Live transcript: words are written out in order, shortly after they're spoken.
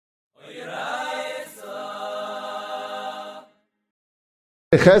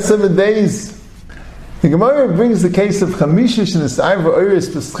Chesed days. The Gemara brings the case of Chamishish and Esayv Oiris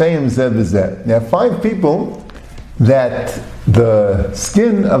Peschaim Zeh B'Zeh. There are 5 people that the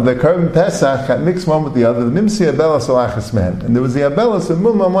skin of the Korban Pesach had mixed one with the other. The Nimsi Abelas Olachas Mehen, and there was the Abelas of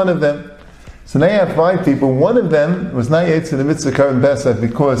Mum on one of them. So now you have 5 people. One of them was not yet in the mitzvah Korban Pesach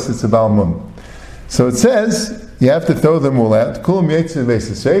because it's a Baal Mum. So it says you have to throw them all out. Kulam Yetzer V'Eis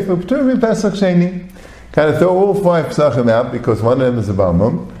Seif U'P'tur Pesach Sheni. Kind of throw all 5 Pesachim out because one of them is a Baal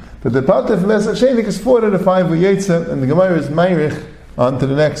Mum. But the part of Pesach Sheni is 4 out of 5 were Yetzer, and the Gemara is Meirich on to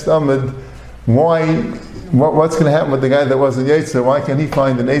the next Amud. What's going to happen with the guy that wasn't Yetzer? Why can't he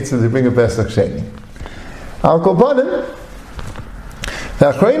find an Yetzer to bring a Pesach Sheni? Al Kol Panim,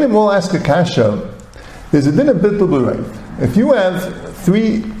 the Achrayim will ask a kasha. There's a din of bittul b'reiv. If you have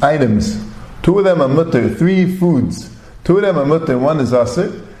 3 items, 2 of them are mutter, 3 foods, 2 of them are mutter, 1 is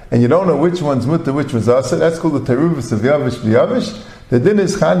aser, and you don't know which one's mutter, which one's aser, that's called the teruvus of yavish b'yavish. The din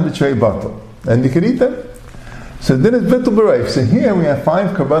is chad b'trei batel, and you can eat them. So the din is bittul b'reiv. So here we have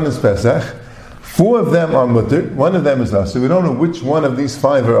 5 karbanos Pesach. 4 of them are mutter, 1 of them is aser. We don't know which one of these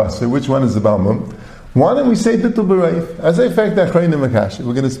 5 are aser, which one is the Baal Mum. Why don't we say bittul b'reiv? As a fact, Achrayim Makash.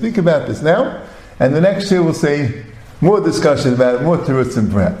 We're going to speak about this now, and the next year we'll say more discussion about it, more terutzim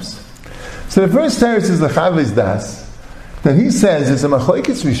perhaps. So the first teretz is the Chavez Das, that he says is a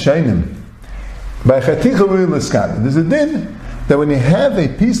machlokes rishonim by chaticha ru'il l'skabed. There's a din that when you have a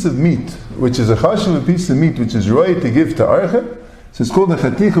piece of meat, which is a chashuv piece of meat, which is roy to give to archa, so it's called a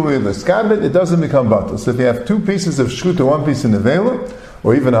chaticha ru'il l'skabed, it doesn't become batal. So if you have 2 pieces of shchuta, 1 piece in nevela,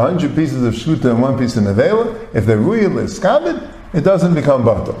 or even 100 pieces of shchuta and 1 piece in nevela, if they're ru'il l'skabed, it doesn't become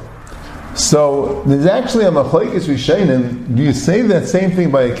batal. So there's actually a machlokes rishonim. Do you say that same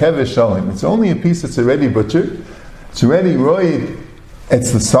thing by a kevesh shalim? It's only a piece that's already butchered. It's already roy.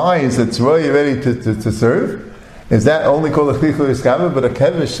 It's the size. It's roy ready to serve. Is that only called a chlichul iskabed? But a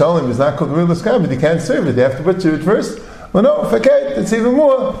kevesh shalim is not called real iskabed. You can't serve it. You have to butcher it first. Well, no, fakait. It's even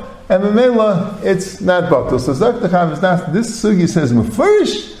more. And memela, it's not batal. So Dr. Chav is not. This sugi says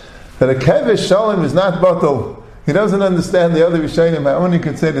mufurish that a kevesh shalim is not batal. He doesn't understand the other Rishonim. I only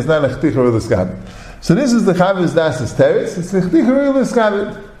could say it's not a chticha or l'skabed. So this is the Chavez Das' teretz. It's the chticha or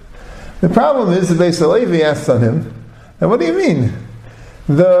l'skabed. The problem is the Beis Halevi asks on him, and what do you mean?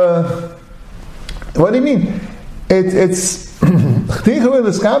 What do you mean? It's chticha or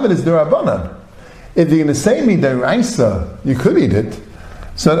l'skabed is d'Rabbanan. If you're going to say me d'Oraisa, you could eat it.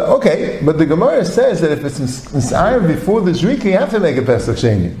 So okay, but the Gemara says that if it's Nis'ayr before the Zrika, you have to make a Pesach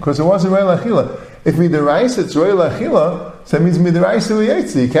Sheni because it wasn't Roy L'Achila. If midiraisa it's roy l'achila, so it means midiraisa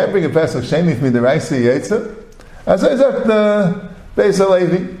u'yetzi. You can't bring a Pesach Sheni if midiraisa u'yetzi. As I said, the Beis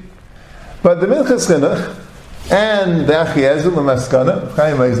Halevi. But the Minchas Chinuch and the Achiezel, the Maskana,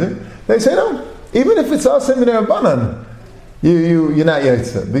 Chaim Eizer, they say no. Even if it's also midirabanan, you're not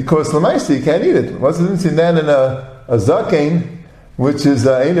yetzi because l'maisa you can't eat it. What's the difference in that and a zakein, which is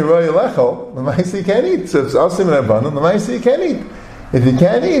ein roy l'achol? L'maisa you can't eat. So if it's also midirabanan, l'maisa you can't eat. If you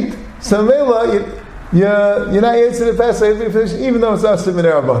can't eat, so Mela, you're not yet to the Pesach, even though it's also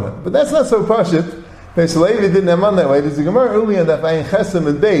Minerabana. But that's not so pashit. Beis Halevi didn't have on that way. There's a Gemara earlier that Ayin Chesem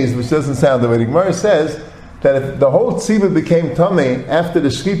and Days, which doesn't sound the way. The Gemara says that if the whole tzibah became tamei after the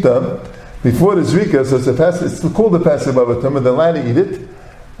shchita, before the zrika, so it's called the Pesach Bava Tumah, they're allowed to eat it,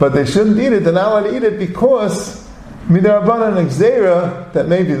 but they shouldn't eat it. They're not allowed to eat it because Midarabana and Xera, that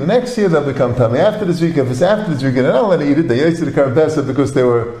maybe the next year they'll become tummy. After the Zrika, if it's after the Zrika, they're not allowed to eat it. They used to the Korban Pesach because they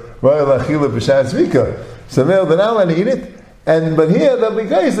were Royal Achila B'Shas Zrika. So they're not allowed to eat it. But here they'll be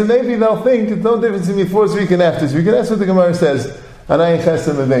guys, and maybe they'll think there's no difference in before Zrika and after Zrika. That's what the Gemara says. Anayin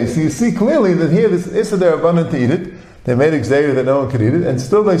Chesem Avei. So you see clearly that here this Issa they're abundant to eat it. They made Xera that no one could eat it, and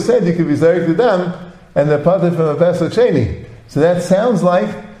still they said you could be Zarek to them, and they're parted from a Pesach Sheni. So that sounds like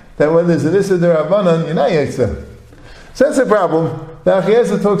that when there's an Issa they're abundant, you're not Yetzah. So that's a problem. The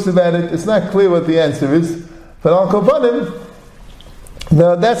Achiezer talks about it. It's not clear what the answer is. But Al Kopanim,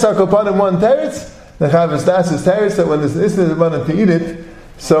 that's Al Kopanim 1 teretz. The Chavez Das is teretz that when there's Isra abundant to eat it,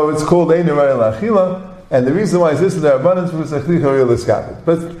 so it's called Ein Roy L'Achila. And the reason why it's Isra abundant is because Achlicha Roy L'Skabed.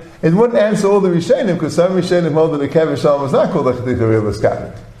 But it wouldn't answer all the Rishonim because some Rishonim hold that the Kevesh Shalom was not called Achlicha Roy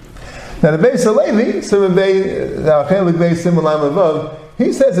L'Skabed. Now the Beis Halevi, so the Achelik Beis Simulam Avav,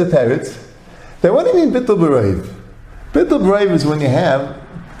 he says a teretz that what do you mean bittul b'reiv? Bittul b'reiv is when you have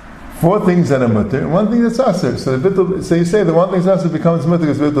 4 things that are mutter and 1 thing that's aser. So you say the 1 thing that's aser becomes mutter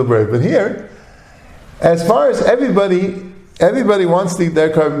because bittul b'reiv. But here, as far as everybody wants to eat their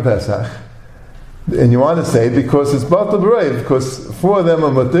Korban Pesach, and you want to say because it's bittul b'reiv, because 4 of them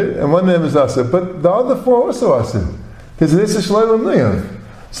are mutter and 1 of them is aser, but the other 4 also aser. Because this is shloim nuyav.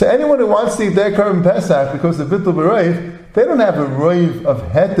 So anyone who wants to eat their Korban Pesach because of bittul b'reiv, they don't have a roiv of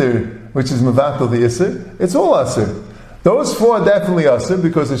heter, which is mevatel the Isser. It's all Asr. Those four are definitely Asr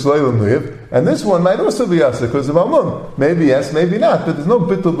because it's Shleilim Nuyev, and this one might also be Asr because of Almum. Maybe yes, maybe not, but there's no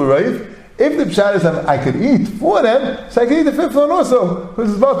Bittul B'Roiv. If the Pshat is I could eat for them, so I could eat the fifth one also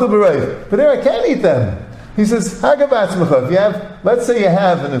because it's Bittul B'Roiv. But there I can't eat them. He says, Hagabatzmacha, if you have, let's say you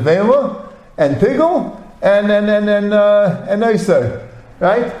have an Avela and Pigel and Neisser,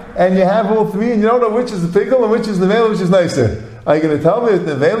 right? And you have all three and you don't know which is the Pigel and which is the Avela, which is Neisser. Are you going to tell me that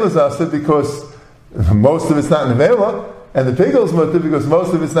the Avela is Asr because most of it's not in Avela, and the Pigel is Mutter because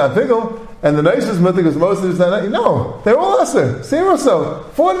most of it's not Pigel, and the Neisser is Mutter because most of it's not... No, they're all Asr. Zero so.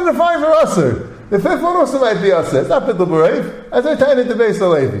 4 to the 5 are Asr. The fifth one also might be Asr. It's not Bittul B'Roiv. As I tie it to base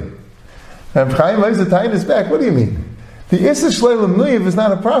Alevi. And Chaim lays the tying this back. What do you mean? The Issa Shleilim Nuyev is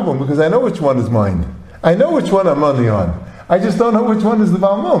not a problem because I know which one is mine. I know which one I'm money on. I just don't know which one is the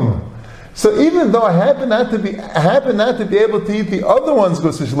Balmum. So even though I happen not to be able to eat the other ones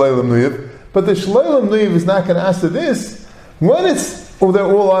because of Shleilim Nuyev, but the Shleilim Nuyev is not going to answer this. When it's they're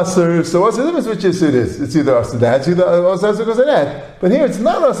all Asr, so what's the difference which Issa it is? It's either Asr that, it's either Asr because of that. But here it's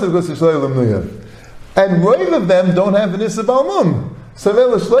not Asr because of Shleilim Nuyev. And Roiv of them don't have an Issa Balmum. So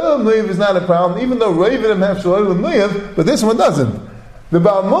Shleilim Nuyev is not a problem, even though Roiv of them have Shleilim Nuyev, but this one doesn't. The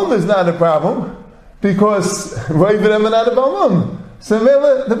Balmum is not a problem because Roiv of them are not a Balmum. So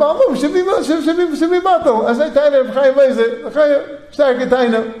the Balmum should be battle. As I tell you, Chaim Weiser,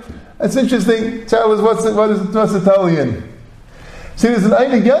 that's interesting. Tell us what's the Talian. See, there's an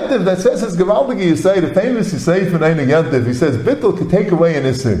Einig Yantiv that says it's Gewaldige Yisai, the famous Yisai from Einig Yantiv. He says Bittul can take away an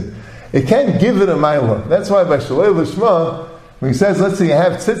Isser. It can't give it a Maila. That's why by Shalei L'Shma, when he says, let's say you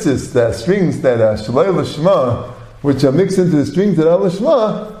have tzitzis, the strings that are Shalei L'Shma, which are mixed into the strings that are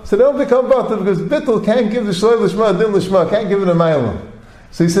L'Shma, so they don't become Batal because Bittul can't give the Shalei L'Shma, Din L'Shma, can't give it a Maila.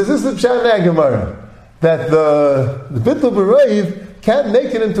 So he says, this is the Pshat Gemara, that the Bittul B'Roiv can't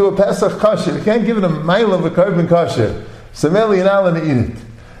make it into a Pesach Kasher. It can't give it a Maila of a carbon Kasher. So Meli you're not allowed to eat it.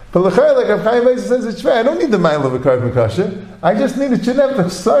 But L'chayr, like Rav Chaim Weiser says, it's fair. I don't need the Maila of a carbon Kasher. I just need it. Shouldn't have the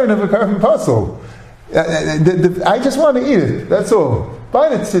sign of a carbon puzzle. I just want to eat it. That's all. By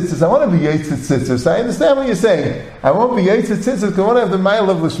the tzitzis, I want to be Yitzit tzitzis. I understand what you're saying. I won't be Yitzit tzitzis because I want to have the Maila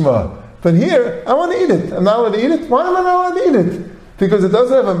of L'shma. But here, I want to eat it. I'm not allowed to eat it. Why am I not allowed to eat it? Because it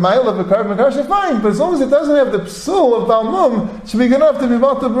doesn't have a Maila of a carbon kasher, fine. But as long as it doesn't have the psul of Balmum, it should be good enough to be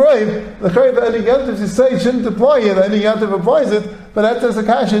Batal B'Roiv. The Chayv Einig Yantiv, you say, shouldn't apply it. Einig Yantiv applies it, but that does a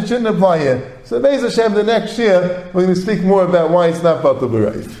kasher, it shouldn't apply it. So Be'ez Hashem, the next year, we're going to speak more about why it's not Batal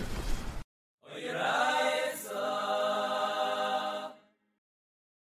B'Roiv.